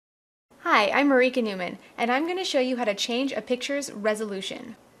Hi, I'm Marika Newman, and I'm going to show you how to change a picture's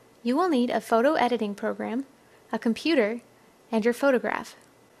resolution. You will need a photo editing program, a computer, and your photograph.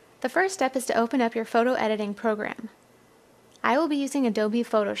 The first step is to open up your photo editing program. I will be using Adobe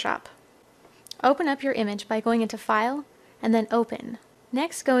Photoshop. Open up your image by going into File and then Open.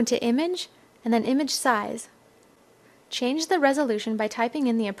 Next, go into Image and then Image Size. Change the resolution by typing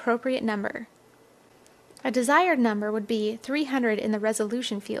in the appropriate number. A desired number would be 300 in the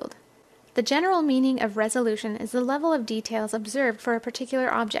resolution field. The general meaning of resolution is the level of details observed for a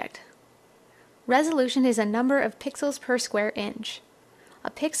particular object. Resolution is a number of pixels per square inch. A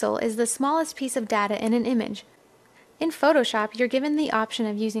pixel is the smallest piece of data in an image. In Photoshop, you're given the option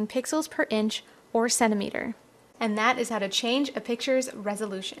of using pixels per inch or centimeter. And that is how to change a picture's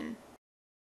resolution.